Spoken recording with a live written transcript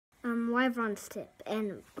Wyvern's tip.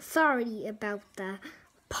 And sorry about the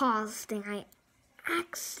pause thing. I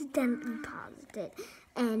accidentally paused it.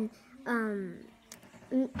 And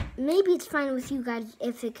maybe it's fine with you guys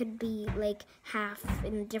if it could be like half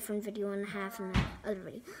in a different video and half in the other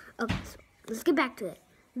video. Okay, so let's get back to it.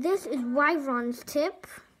 This is Wyvern's tip.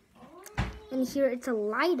 And here it's a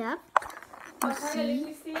light up.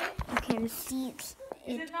 You can see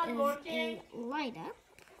it is a light up.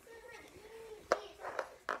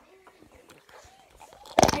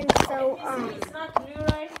 And so,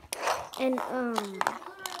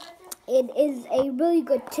 it is a really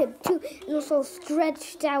good tip too. It's also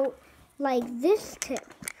stretched out like this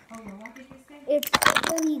tip. It's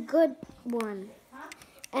a really good one.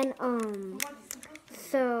 And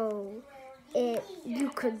so you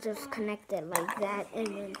could just connect it like that, and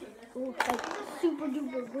then it looks like super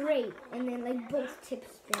duper great. And then like both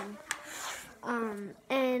tips spin.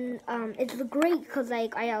 It's great because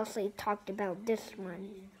like I also talked about this one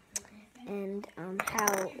and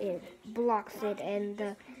how it blocks it, and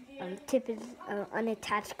the tip is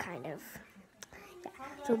unattached kind of. Yeah.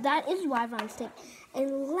 So that is Wyvern's tip.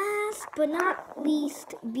 And last but not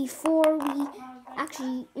least, before we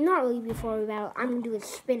actually not really before we battle, I'm gonna do a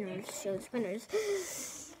spinners. Show spinners.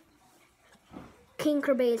 King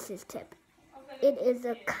Kerbeus' tip. It is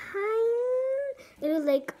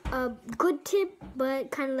like a good tip,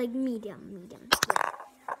 but kind of like medium. Yeah.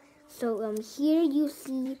 So here you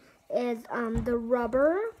see is the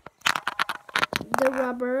rubber. The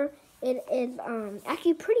rubber. It is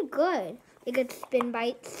actually pretty good. It could spin by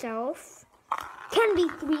itself. Can be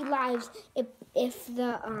 3 lives if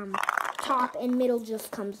the top and middle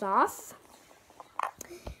just comes off.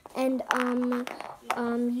 And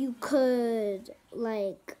you could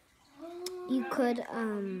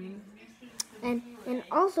and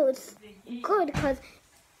also it's good because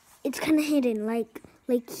it's kind of hidden, like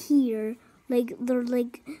here, like they're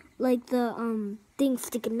like the things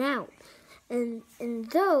sticking out, and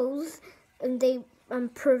those they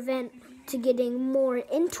prevent to getting more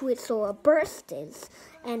into it, so a burst is,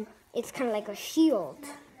 and it's kind of like a shield.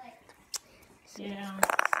 So, yeah.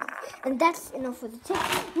 And that's enough for the tip.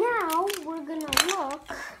 Now we're gonna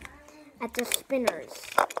look at the spinners.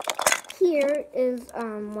 Here is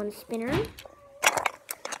one spinner.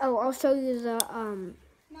 Oh, I'll show you the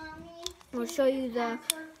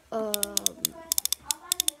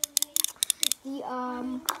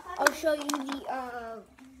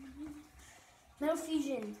Metal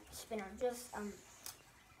Fusion spinner. Just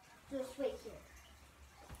wait here.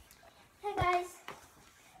 Hey guys.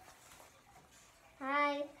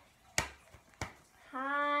 Hi.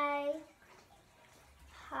 Hi.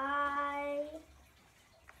 Hi.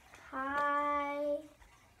 Hi.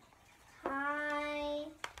 Hi.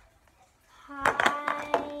 Hi.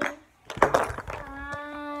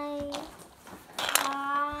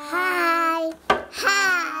 Hi.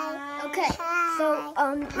 Hi. Okay. So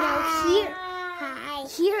now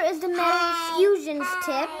here is the Metal Fusion's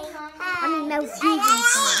tip. Metal Fusion's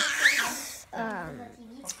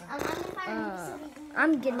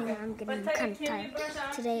I'm getting kind of tired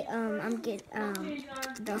today. I'm getting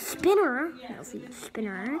the spinner, Metal Fusion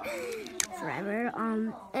spinner, forever.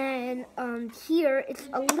 And here it's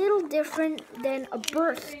a little different than a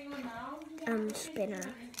burst spinner.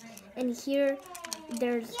 And here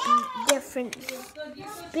there's different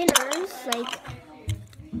spinners like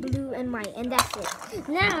blue and white, and that's it.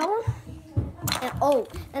 Now,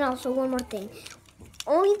 and also one more thing.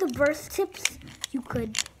 Only the burst tips, you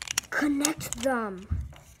could connect them.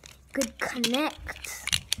 You could connect,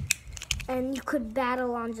 and you could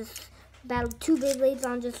battle 2 Beyblades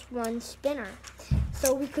on just one spinner.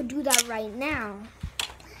 So we could do that right now,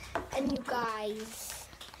 and you guys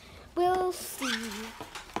will see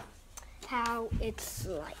how it's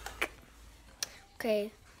like.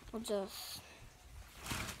 Okay, we'll just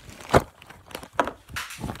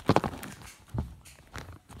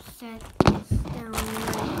set this down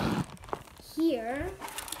right here.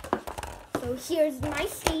 So here's my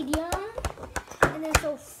stadium. And then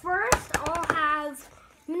so first I'll have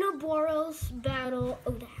Minoboros battle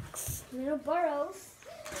Odax. Minoboros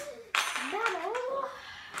battle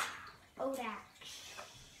Odax.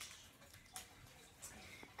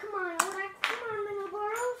 Come on, Odax. Come on,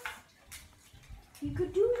 Minoboros. You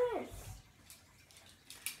could do this.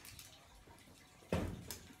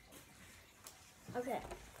 Okay.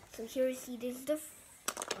 So here you see this is the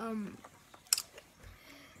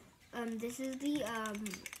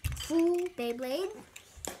full Beyblade.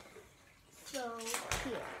 So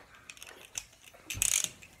here.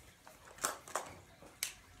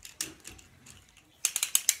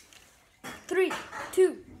 3,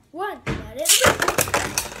 2, 1. Let it rip.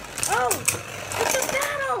 Oh!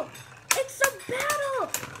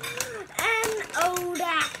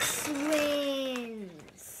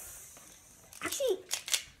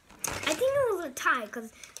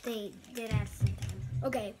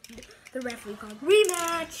 the referee called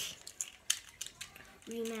rematch.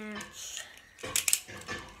 Rematch.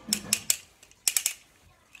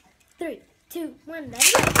 3, 2, 1,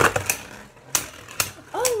 let's go.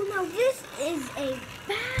 Oh, now this is a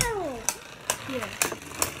battle here.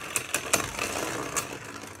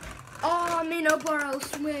 Oh, Minoboro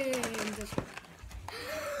wins.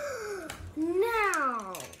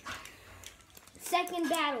 Now, second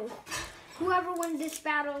battle. Whoever wins this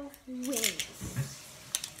battle wins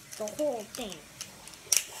the whole thing.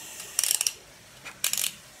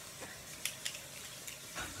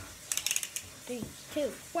 Three,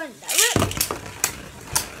 2, 1, direct.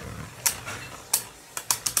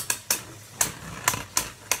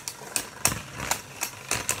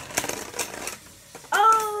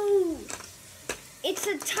 Oh, it's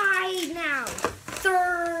a tie now.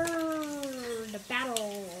 Third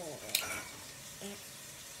battle.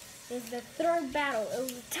 It's the third battle. It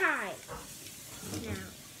was a tie. Now,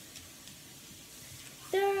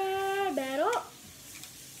 third battle.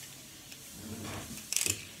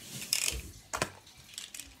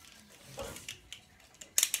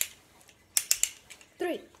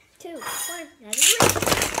 Three, 2, 1,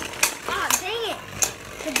 ah, dang it!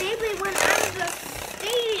 The Beyblade went out of the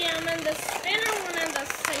stadium and the spinner went out of the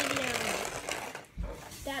stadium.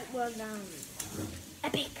 That was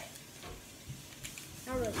epic.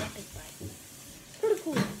 Not really epic, but pretty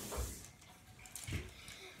cool.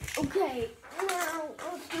 Okay, now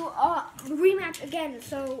let's do a rematch again.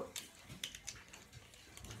 So,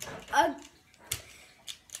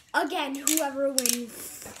 again, whoever wins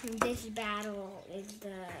this battle is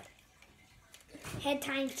the head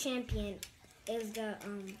times champion. Is the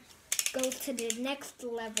goes to the next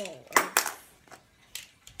level of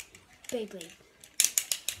Beyblade.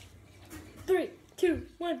 3, 2,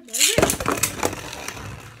 1,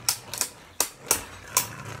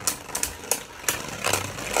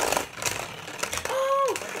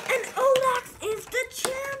 oh, and Olax is the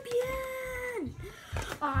champion.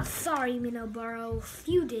 Oh, sorry, Minoboro.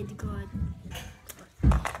 You did good.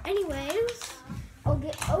 Anyways, I'll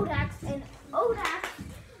get Odax, and Odax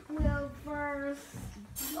will first.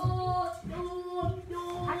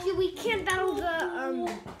 Actually, we can't battle the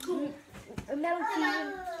Metal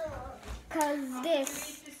Fusion because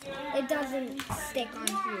this, it doesn't stick on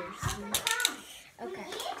here. So. Okay.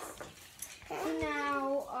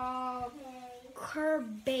 Now,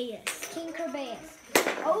 Kerbeus, King Kerbeus.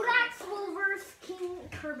 Odax will verse King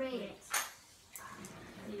Kerbeus.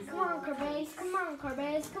 Come on, Kerbeus. Come on,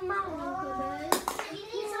 Kerbeus. Come on, Kerbeus. You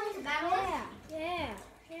need someone to battle with? Yeah.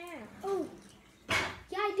 Oh,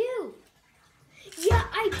 yeah, I do. Yeah,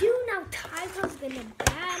 I do now. Tyler's gonna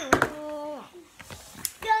battle.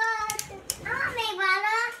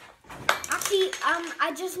 Actually,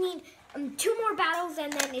 I just need 2 more battles,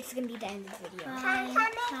 and then it's gonna be the end of the video.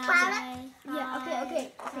 Yeah.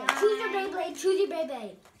 Okay. Choose your Beyblade. Choose your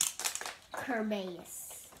Beyblade.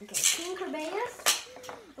 Kerbeus. Okay, King Kerbeus.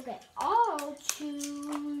 Okay, I'll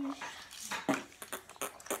choose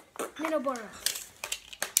Minoboro.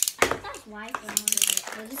 That's Wi-Fi.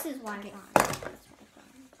 So this is Wi-Fi.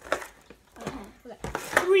 Okay.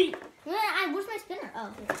 3. Where's my spinner? Oh,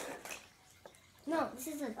 here. No, This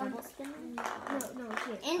is a double spinner? no,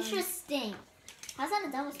 here. Interesting. How's that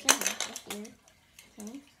a double spinner? That's weird.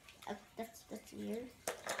 Okay. That's weird.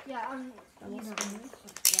 Yeah, Double spinner.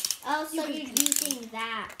 Oh, so you're using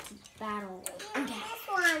that to battle. Okay. This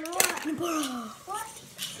one, What?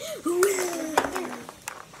 You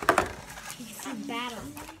can see the battle.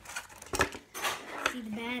 See the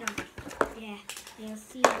battle. Yeah, you'll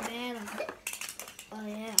see the battle. Oh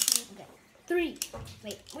yeah. Okay. 3.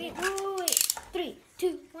 Wait. 3,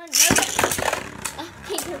 2, 1.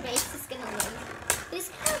 Okay, Kerbeus is gonna win. Who's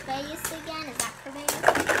Kerbeus again? Is that Kerbeus?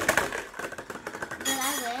 Did I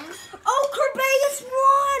win? Oh, Kerbeus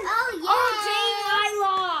won! Oh, yeah! Oh, dang, I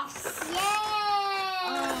lost! Yay!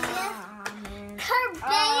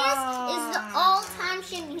 Kerbeus is the all-time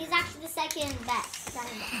champion. He's actually the second best.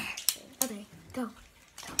 Okay, go.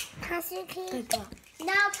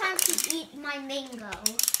 Now time to eat my mango.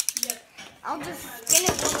 Yep. I'll just spin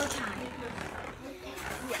it one more time.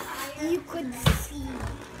 You could see.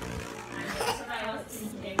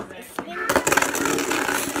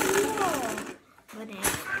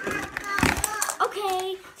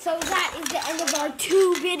 Okay, so that is the end of our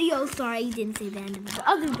 2 videos. Sorry, I didn't say the end of the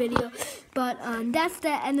other video, but that's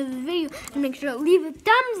the end of the video. And make sure to leave a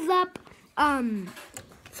thumbs up,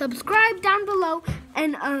 subscribe down below,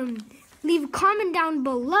 and leave a comment down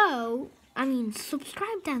below.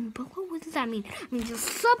 Subscribe down below. What does that mean? Just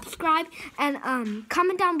subscribe and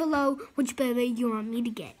comment down below which Beyblade you want me to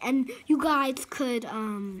get. And you guys could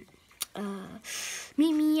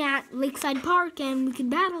meet me at Lakeside Park and we can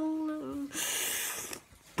battle.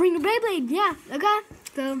 Bring the Beyblade, yeah, okay.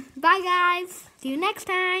 So, bye guys. See you next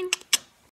time.